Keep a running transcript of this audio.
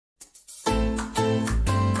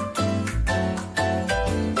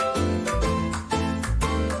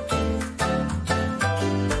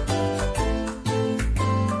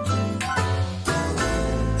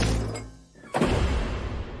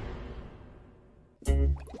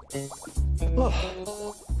You're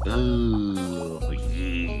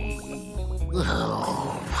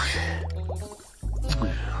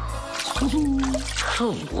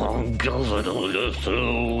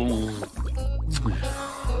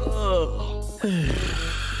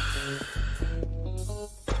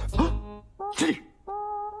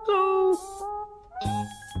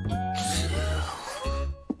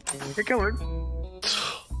going.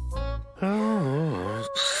 Oh,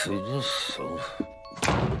 see yourself.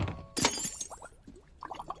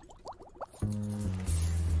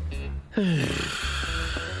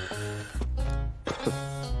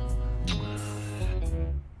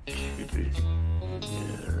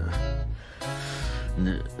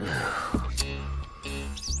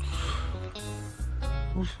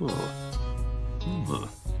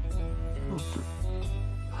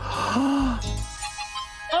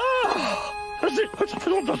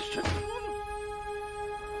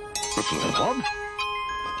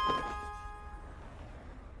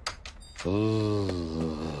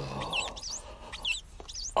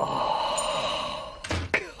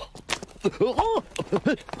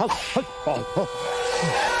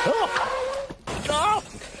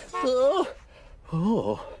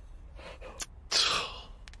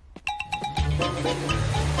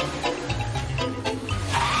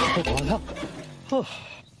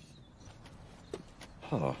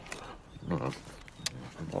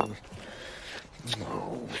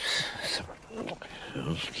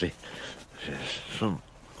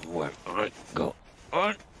 Somewhere I go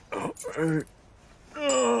on.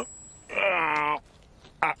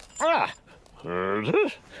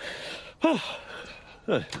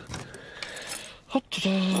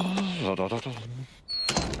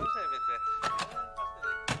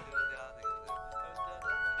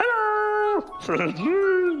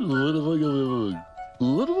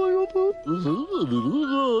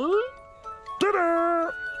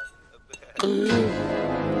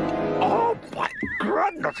 Oh my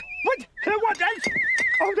goodness! What? What is?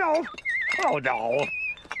 Oh no! Oh no!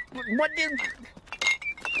 What did?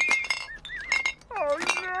 Oh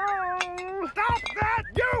no! Stop that!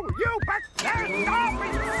 You bastard! Stop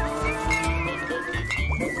it!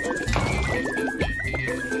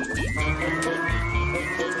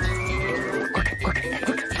 Quick!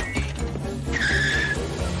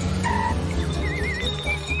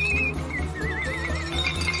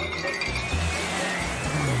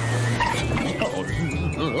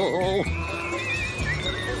 Oh.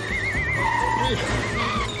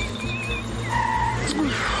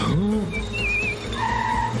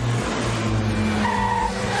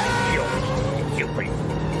 You bring.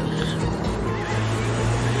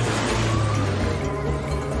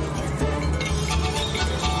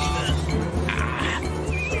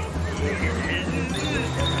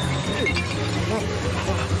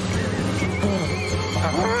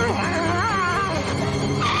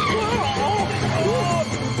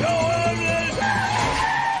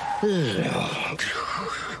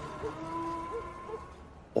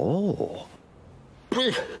 Oh.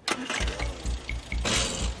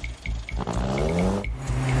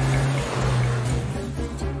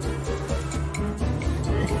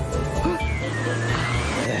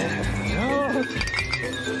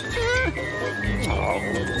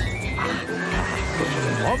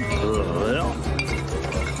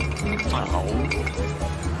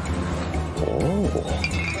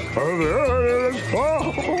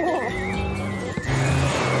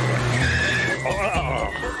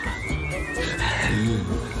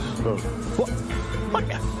 What?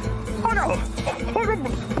 Oh no!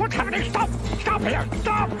 What's happening? Stop! Stop here!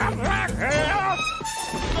 Stop!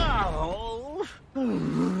 Oh!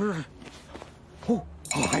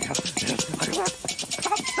 Stop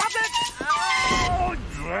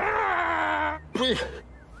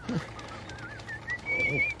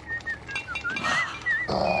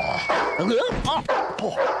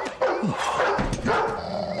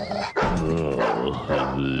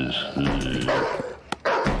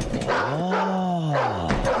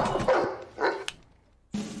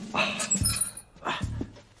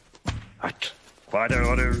it! Quiet,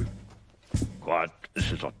 order. Quiet.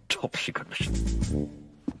 This is a top secret mission.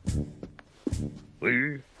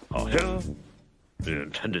 We are here. The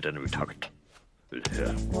intended enemy target is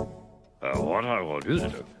here. What I want you to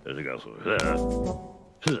do is to go through here.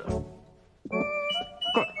 Good.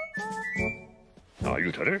 Now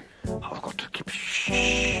you tell her. I've got to keep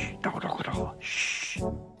shh. No. Shh.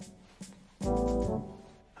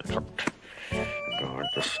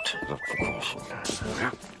 Just look across.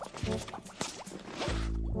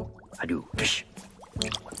 I do this.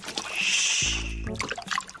 Shh.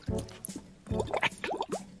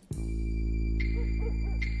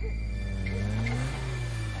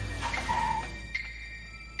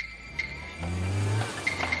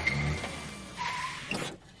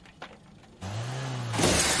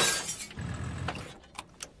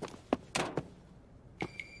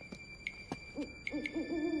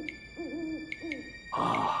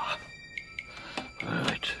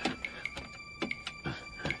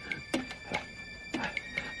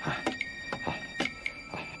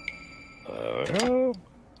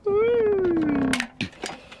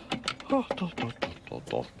 Look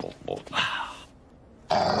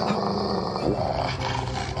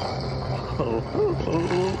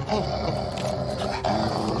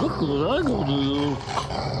what I gonna do.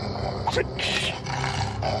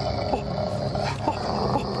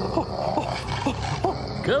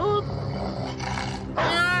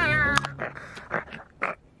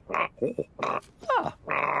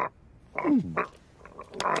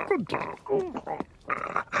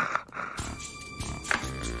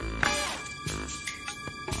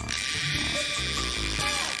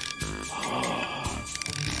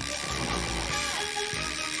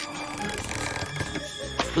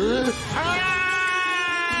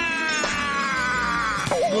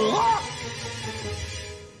 Come on.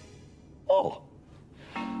 Oh.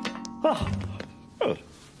 Ah. Oh.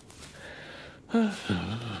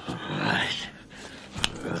 Right.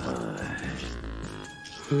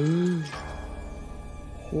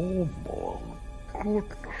 Oh my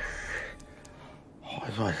goodness. Oh,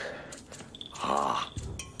 it's like,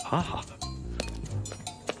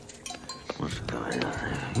 what's going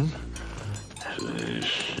on? Let's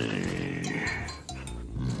see.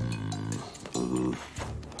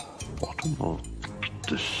 What about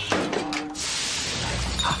this?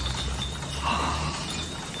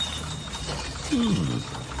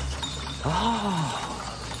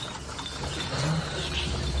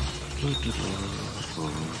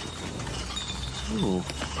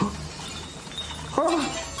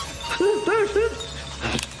 There's it.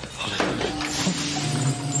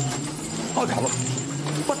 Oh, no.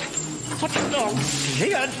 What? No.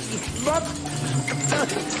 Here. What?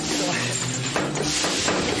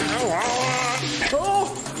 Oh.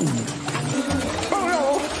 Oh, no.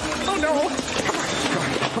 Oh, no.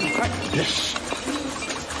 Yes.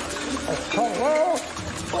 Oh, no.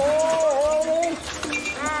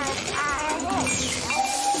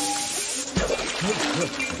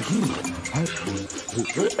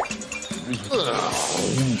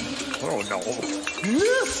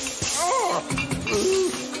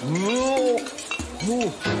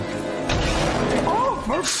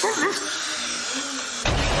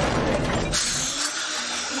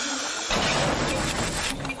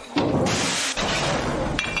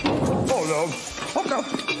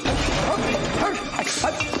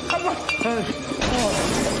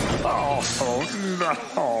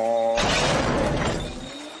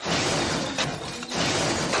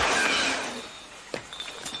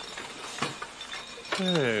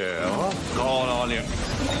 Hey, what's going on here?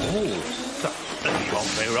 Oh,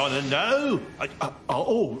 something running now.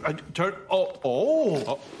 Turn.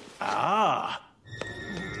 Ah.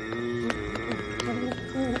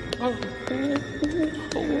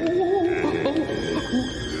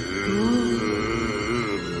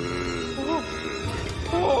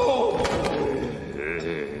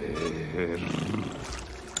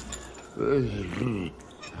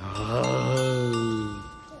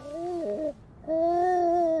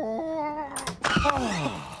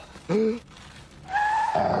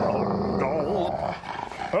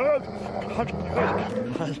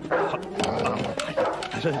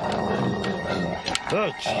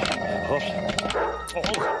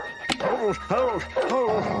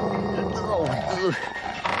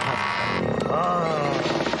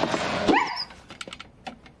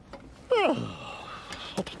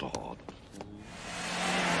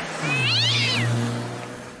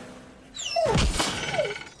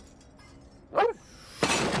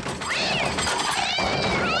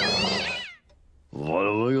 What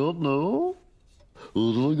have I got now?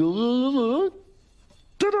 What have I got now?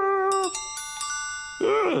 Ta-da!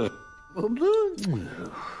 I'm done.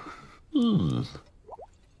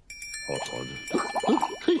 Hot on.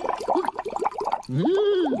 Hey,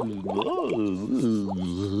 look.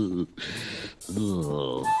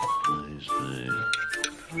 Oh, I see.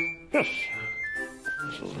 Yes.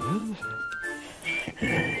 So then.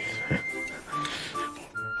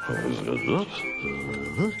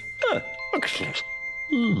 Excellent.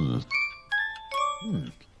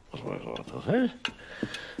 That's what I thought to say.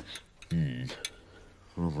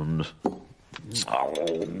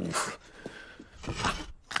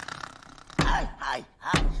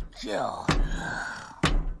 Hi, Joe.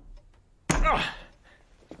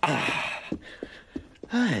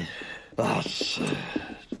 Hey, that's it.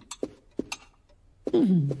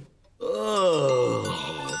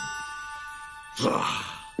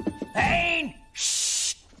 Pain!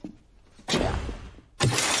 Shh!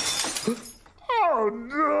 Oh,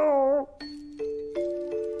 no.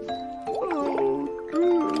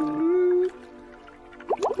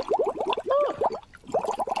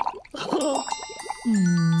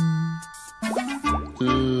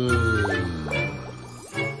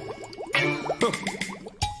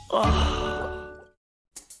 Ah.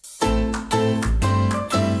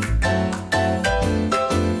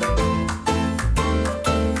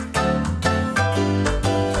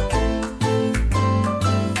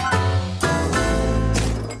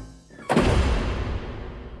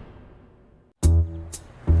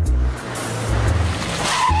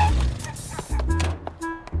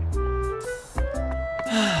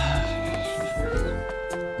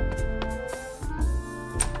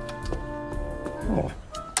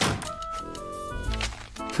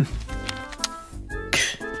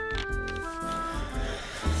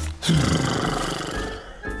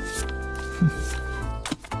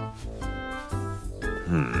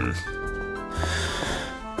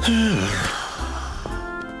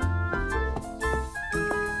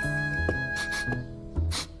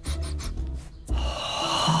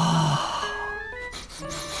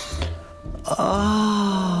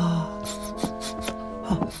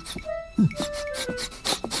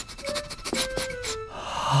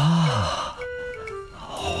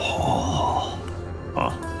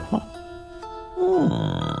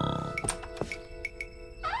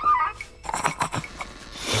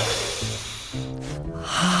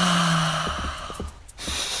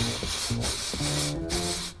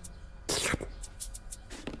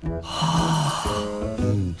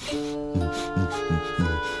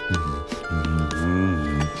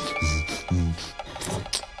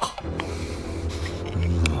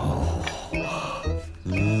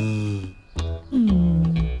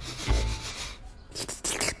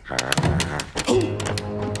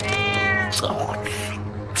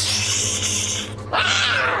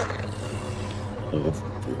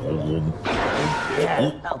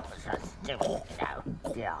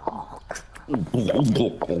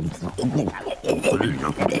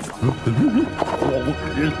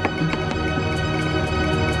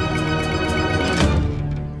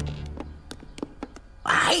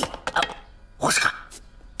 Ai, Oscar.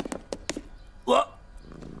 What?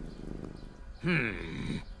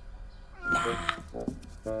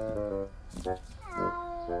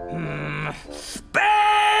 Ben!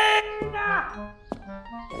 Ah!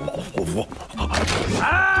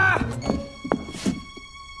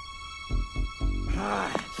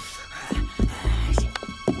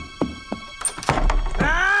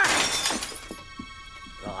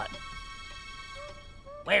 Right.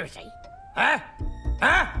 Where is he? Huh?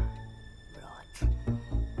 Huh? Right.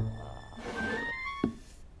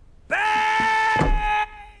 Ben!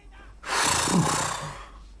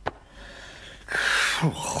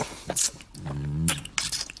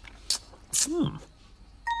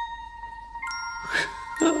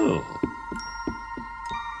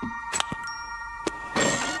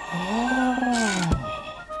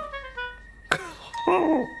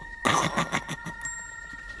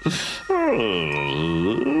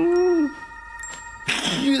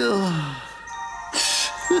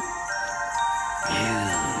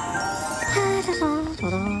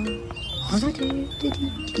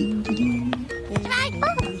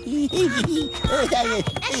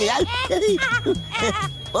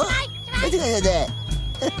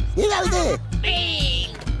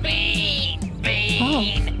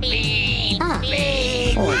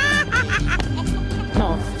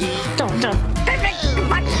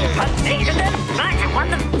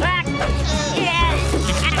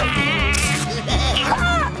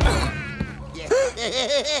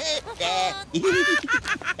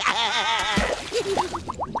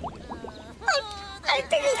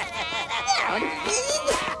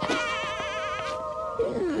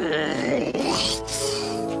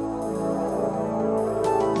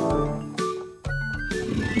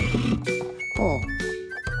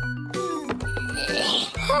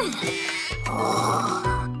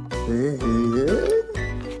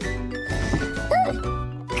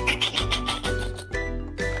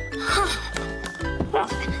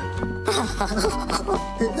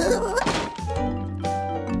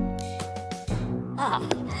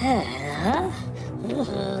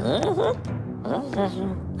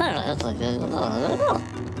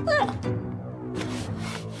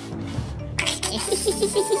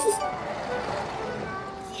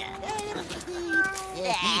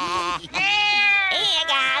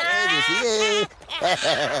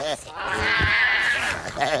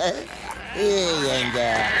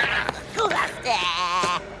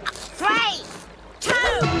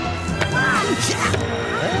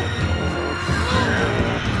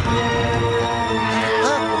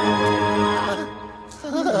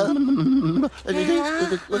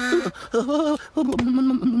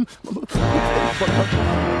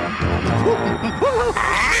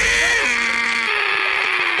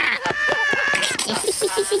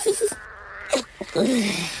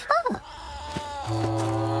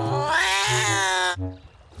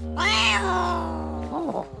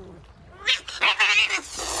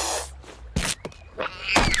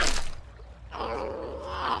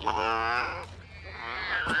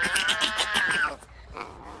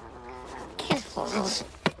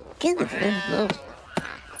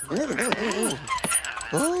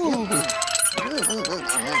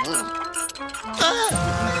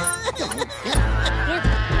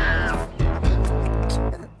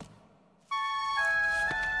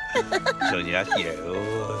 Sonia hiểu.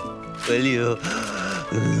 Với liều.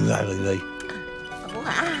 Rồi.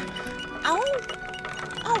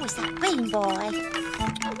 Oh, is that Bean Boy?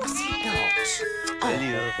 What's he got? Với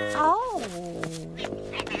liều. Oh.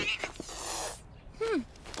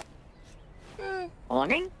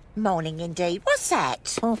 Morning? Morning indeed. What's that?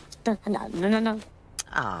 Oh, no.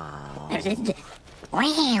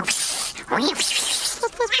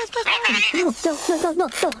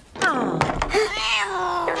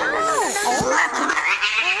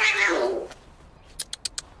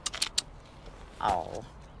 Oh.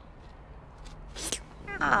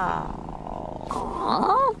 Oh. Come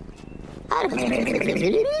on.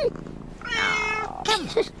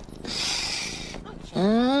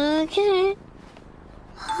 Okay.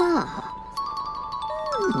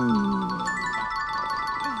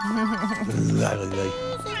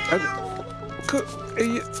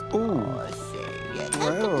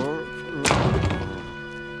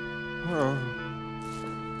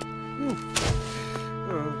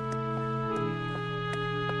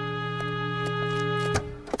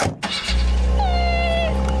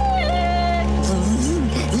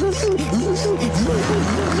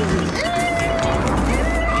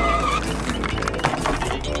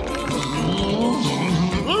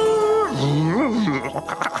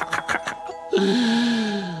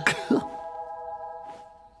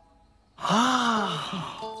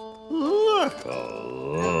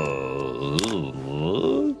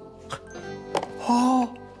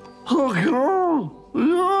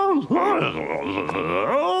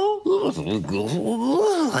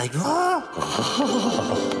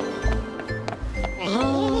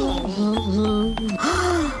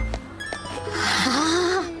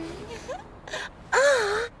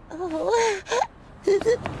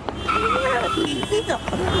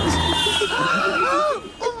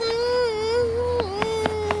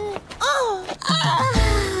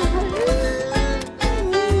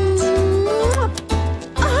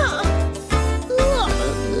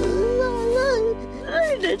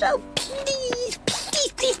 Rồi. Please.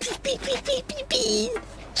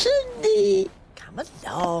 Cindy. Come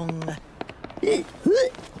along.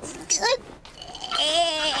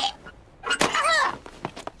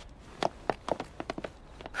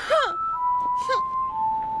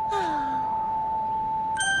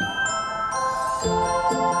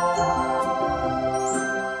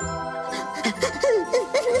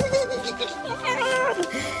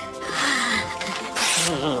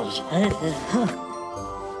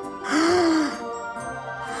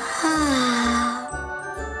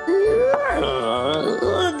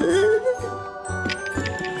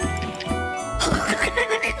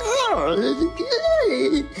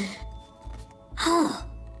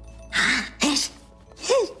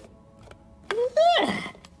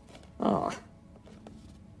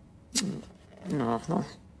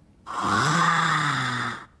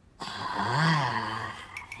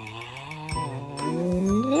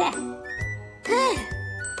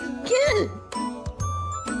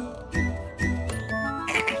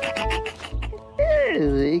 There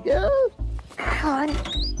we go.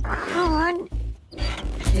 Come on.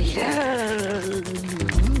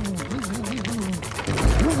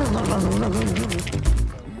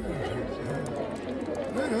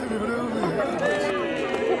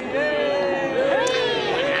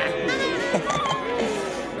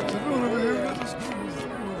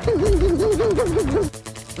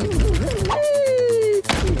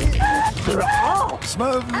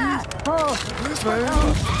 Smooth. This way.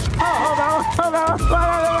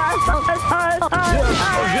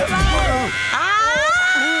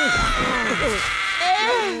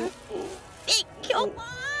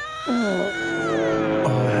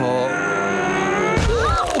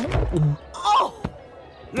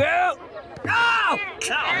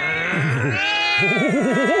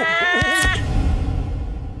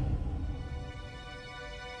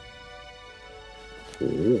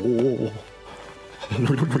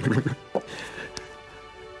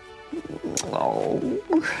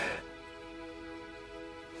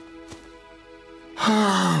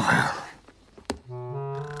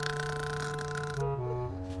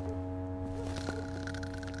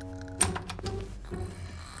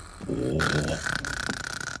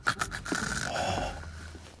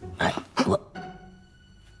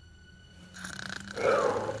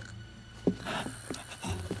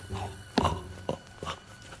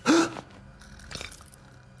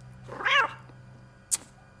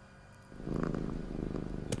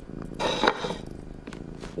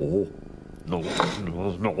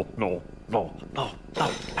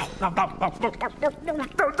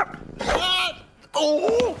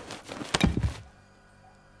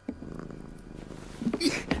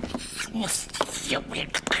 Stupid.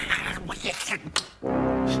 It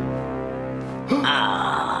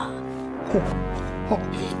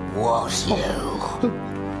was you.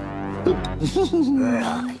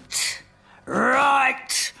 Right!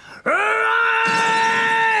 Right.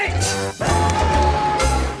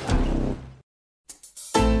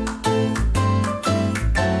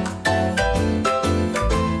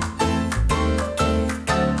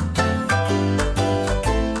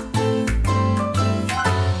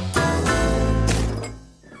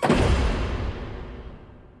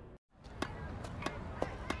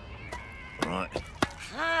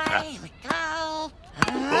 Here we go.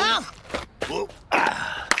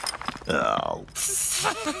 Oh.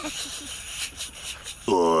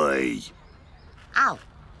 Oi. Oh,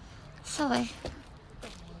 sorry.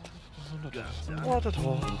 What at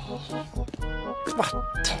all?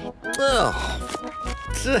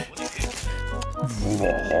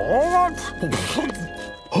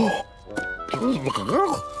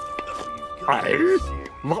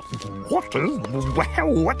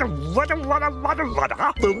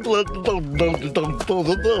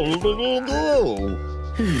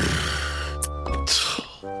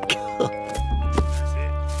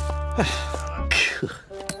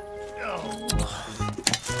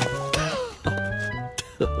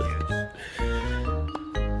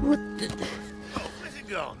 Where's it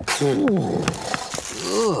gone?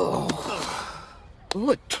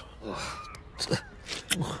 What?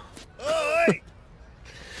 Oi!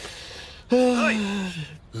 Oi!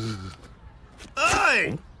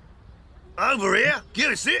 Oi! Over here!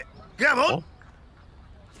 Give us it! Come on!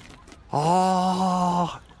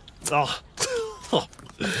 Ah. Ah.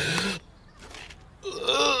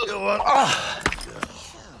 Go on!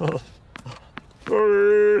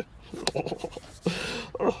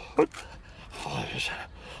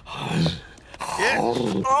 Yeah!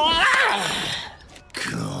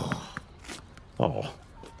 Oh.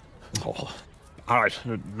 Oh. All right,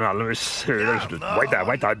 now let me see. Wait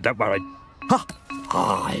there, don't worry. Ha!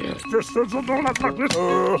 Ah, yes, this is a donut like this.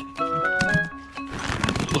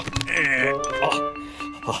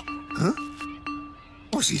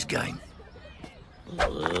 What's his game?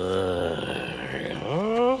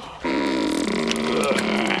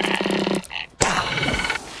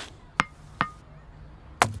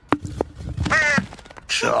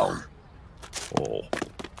 Tom. Oh.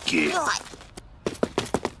 Get. Right.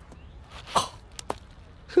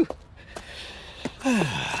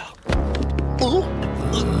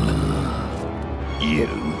 You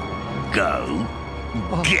go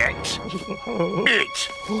get it.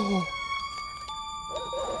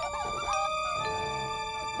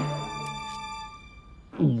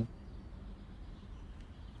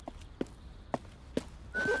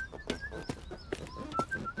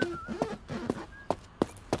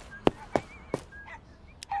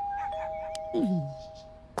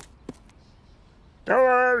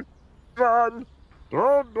 Go on,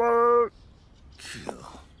 don't worry.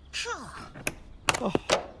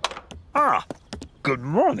 Ah, good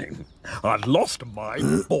morning. I've lost my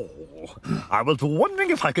ball. I was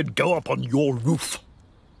wondering if I could go up on your roof.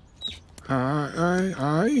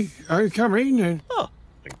 I come in and... Ah,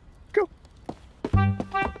 thank you.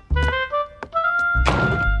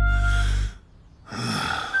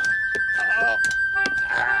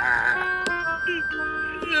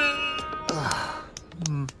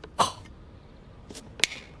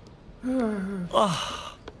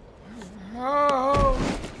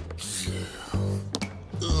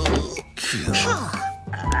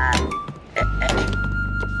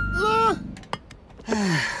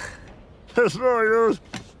 It's no use.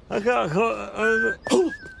 I can't. Oh.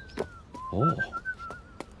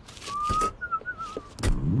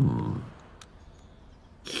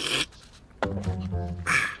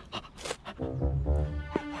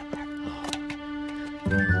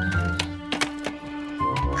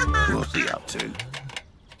 What's he up to?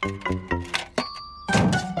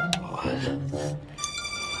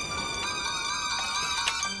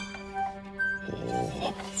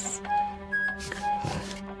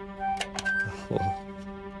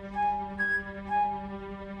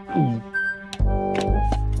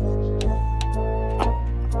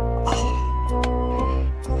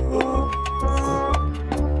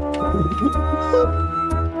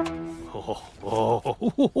 Oh,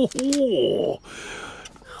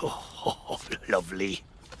 lovely.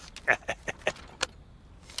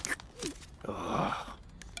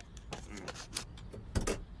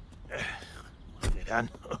 Done.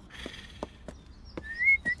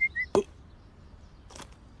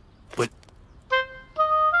 But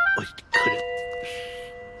I couldn't.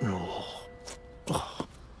 No.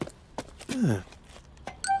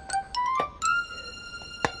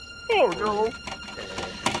 Oh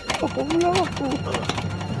no. Oh,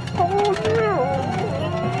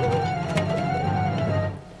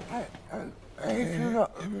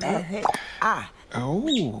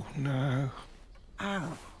 no.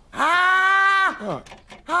 Oh. Ah! What?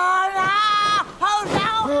 Oh, no! Oh,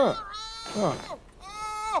 no! What?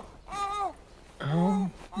 Oh,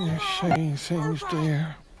 you're seeing things,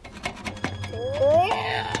 dear.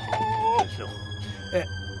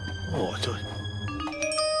 Oh, sorry.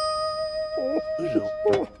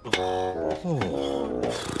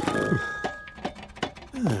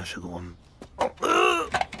 That's a good one.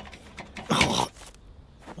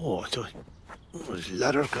 Oh, sorry. This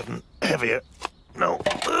ladder's getting heavier. No.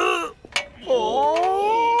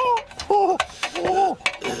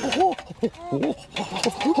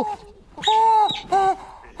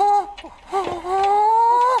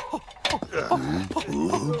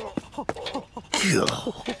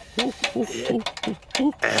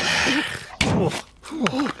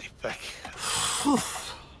 Back.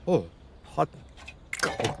 Oh, hot.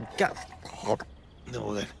 Get hot.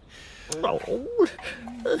 No, then. Oh.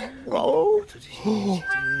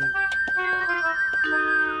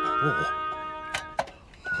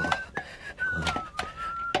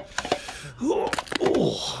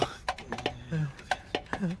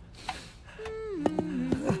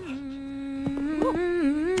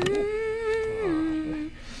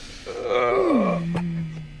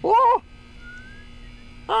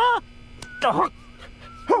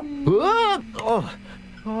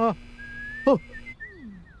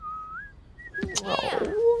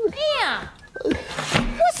 Here.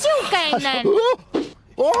 What's your game then?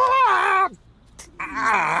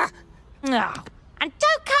 No. And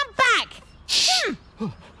don't come back.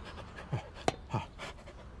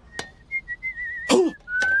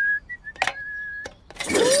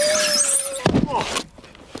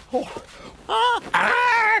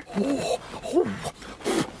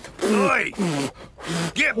 Oi!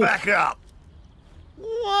 Get back up!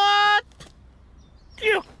 What?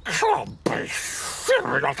 You can't be serious. Oh,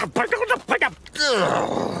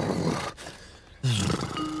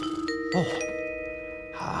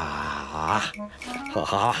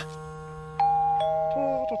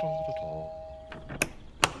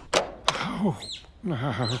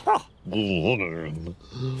 no.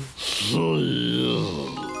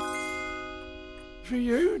 For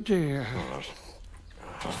you, dear.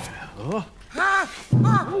 What?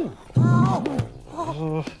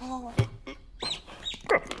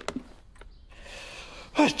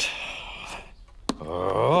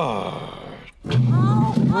 Oh,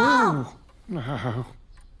 no.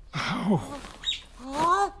 Oh.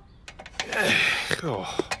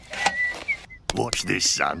 Oh. Watch this,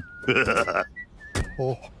 son.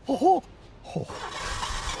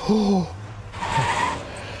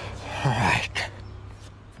 Right.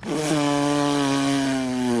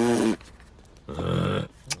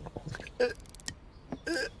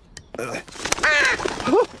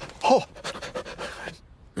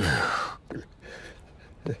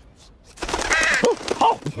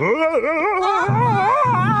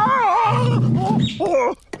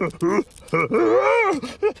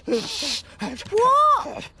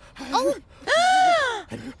 What? Oh!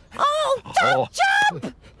 Oh, don't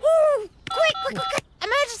jump! Oh, quick!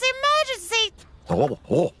 Emergency! Oh.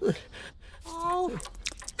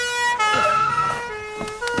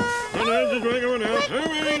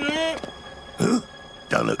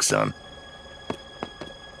 Don't look, son.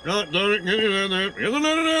 Keep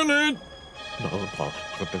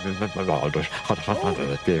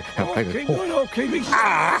going up, keep it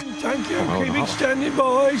standing. Thank you. Keep it standing,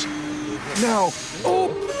 boys. Now,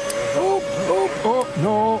 up.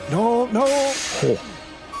 No.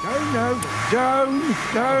 Down.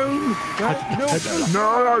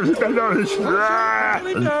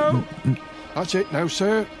 That's it now,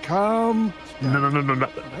 sir. Calm. No.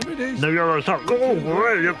 There it is. No, you're a son. Go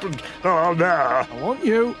away. Oh, no. I want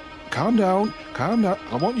you. Calm down.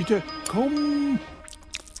 I want you to come.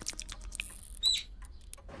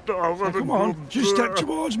 Now, come on. Just step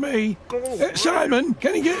towards me. Simon,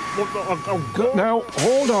 can you get... Now,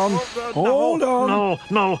 hold on.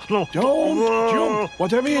 No. Don't jump.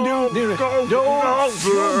 Whatever you do, near it. Don't jump.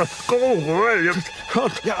 Go away.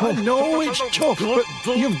 Yeah, I know it's tough,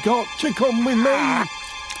 but you've got to come with me.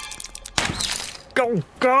 Go,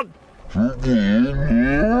 God.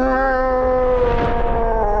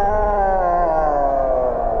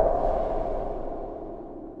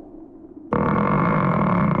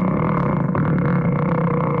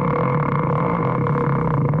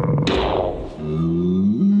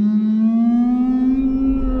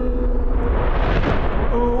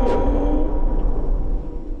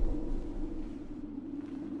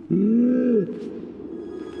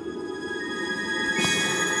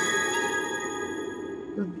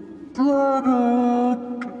 All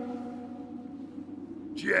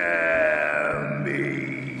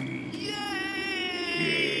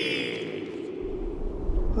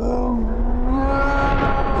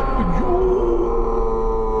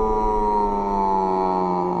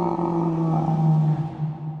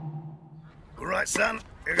right, son.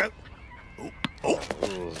 Here you go. Oi,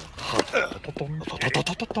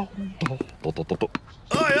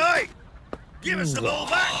 oi! Give us the ball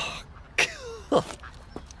back. Come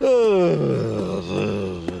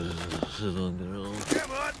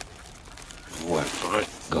on.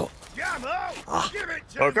 Go. Come on. Give it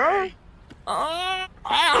to Okay. me.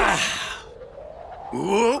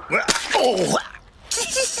 Ooh, well,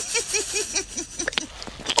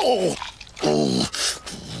 oh.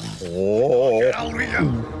 Get hold of you.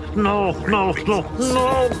 No, no, no,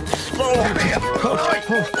 no,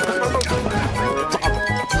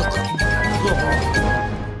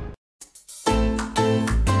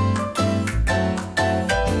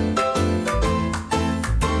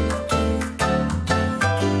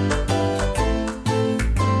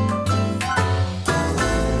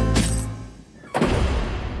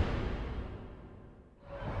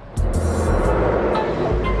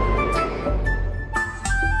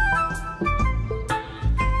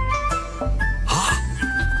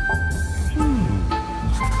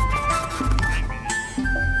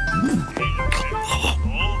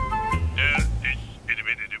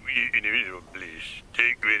 Please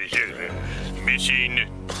take missing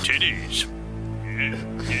titties.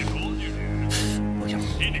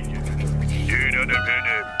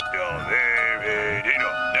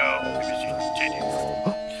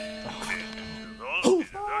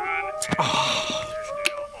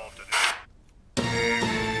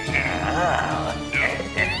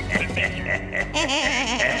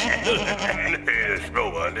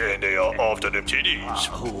 Small one, and they are after the titties.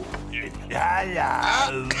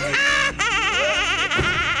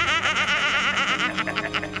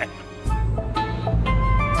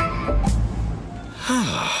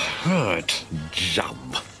 Right,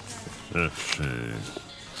 jump. Let's see.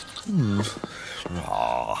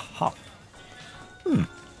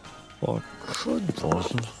 I could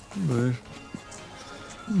possibly.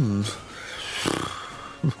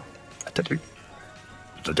 Teddy.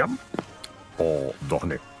 The jump. Or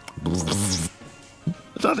Donny.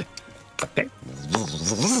 Donny. Okay.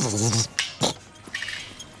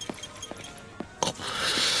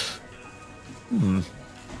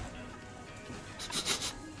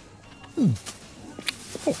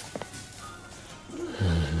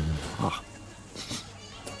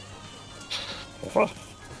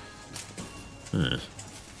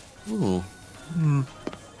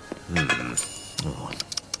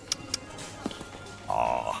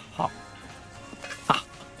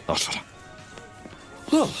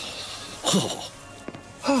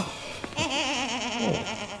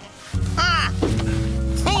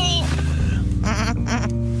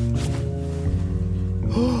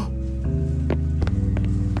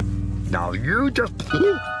 Now you just.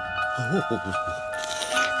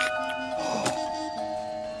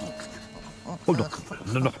 Oh no!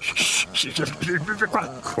 No! No! Shh! Shh!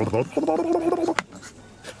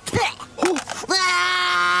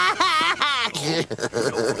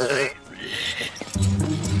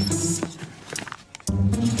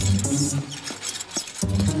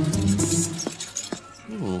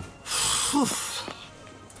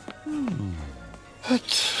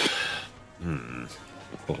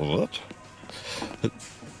 What?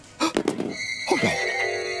 Oh no!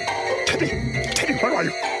 Teddy! Teddy, where are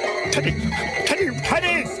you? Teddy! Teddy!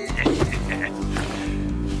 Teddy!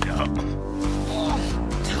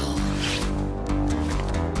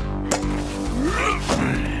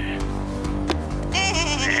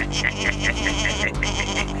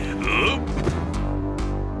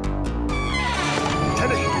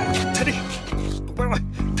 Teddy! Teddy! Where am I?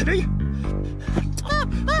 Teddy!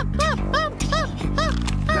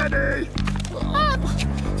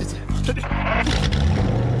 Teddy! Teddy!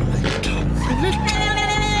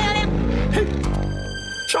 Hey!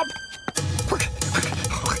 Jump! Quick! Quick!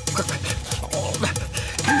 Quick!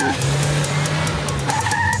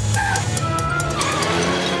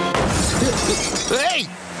 Hey!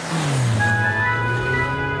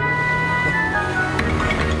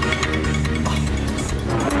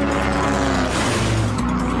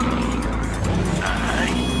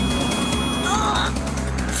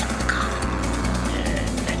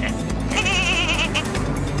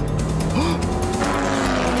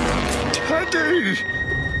 Teddy!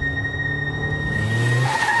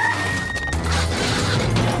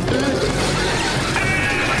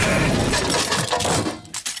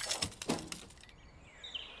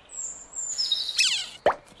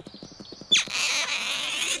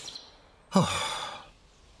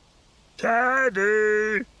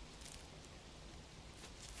 Teddy!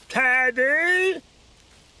 Teddy!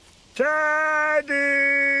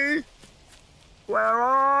 Teddy! Where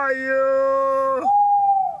are you?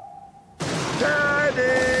 Teddy!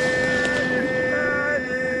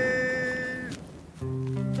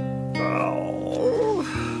 Oh,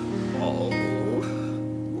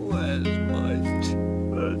 where's my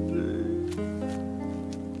Teddy?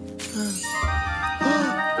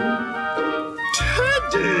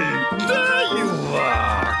 Teddy! There you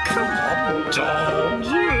are! Come on, dog!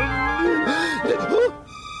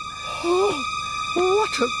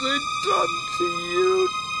 What have they done to you,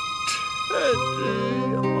 Teddy?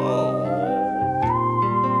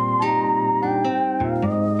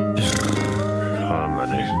 How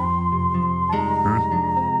many?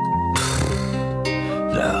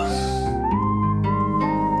 No.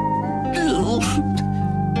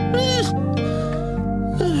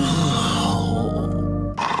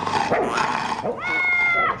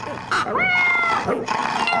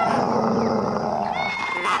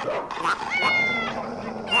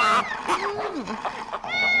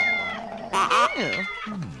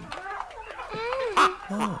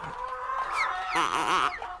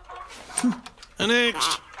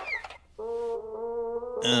 Next.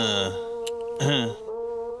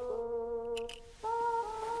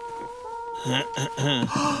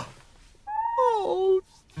 Oh,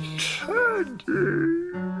 Teddy.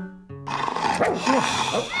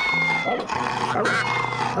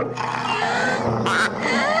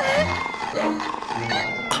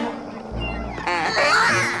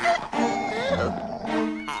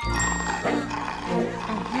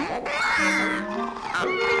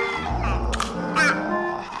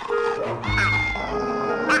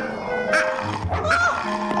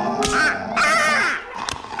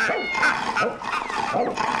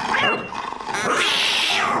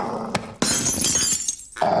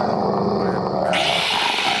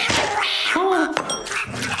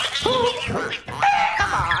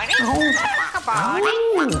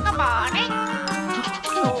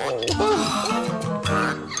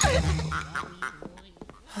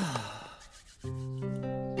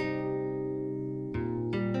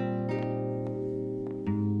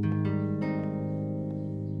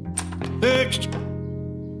 Next.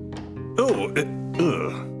 Oh,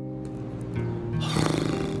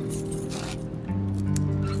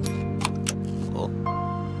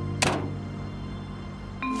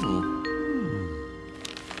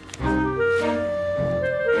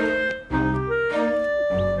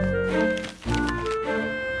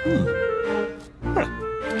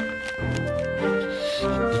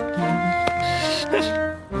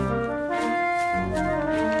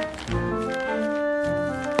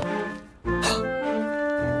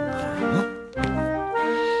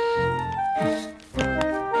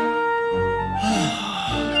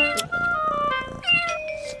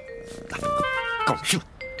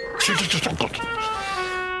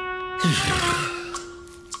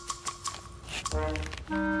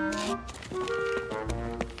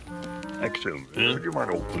 Excellent. Would you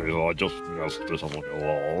mind opening? I just messed this up on the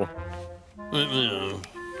wall.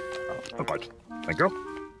 Right. Thank you.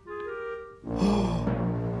 Oh,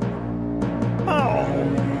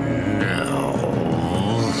 no.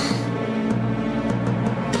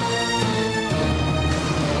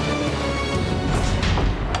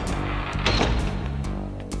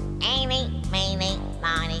 Eeny, meeny,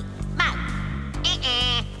 miny, moe.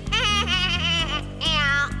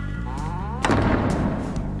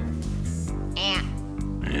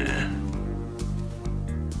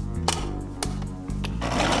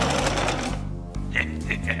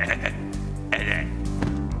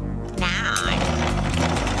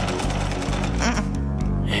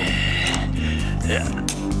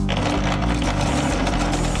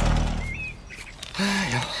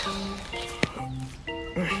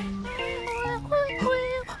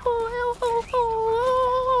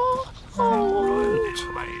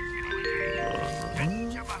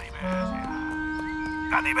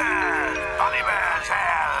 Bunny bears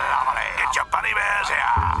here, lovely. Get your bunny bears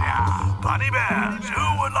here. Bunny bears, who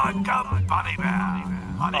would like a bunny bear?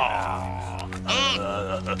 Bunny bears.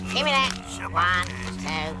 Give me that. 1,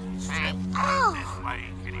 2, 3. Oh. This way,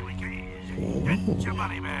 kitty winky. Get your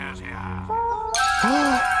bunny bears here. Bunny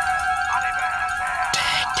bears here.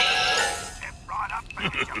 Step right up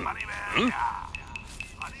and get your bunny bears here.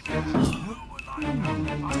 Bunny bears, who would like a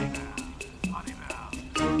bunny bear? Bunny bears.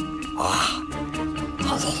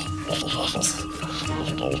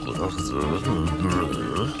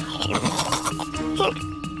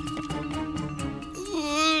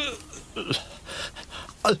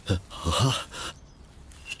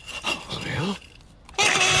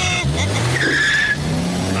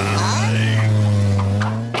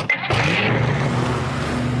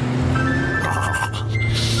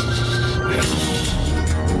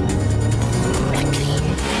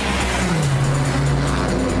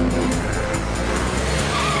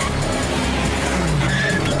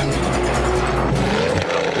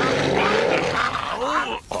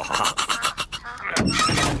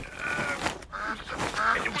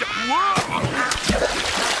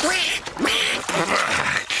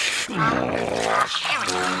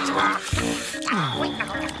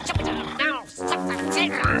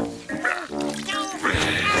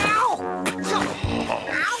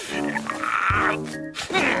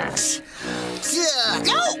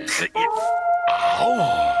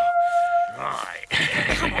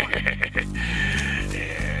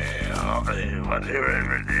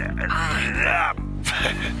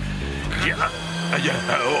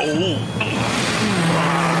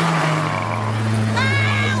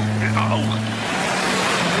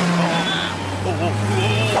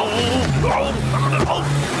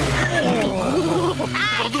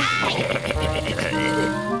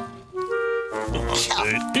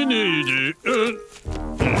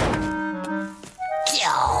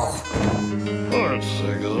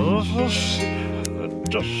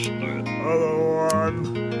 Just the other one.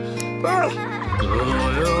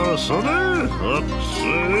 Sonny, that's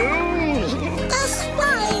you. That's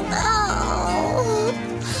fine. Oh.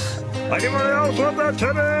 Anybody else want that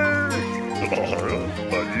teddy?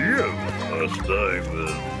 But you are staying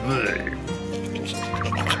with me.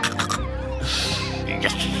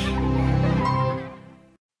 Yes.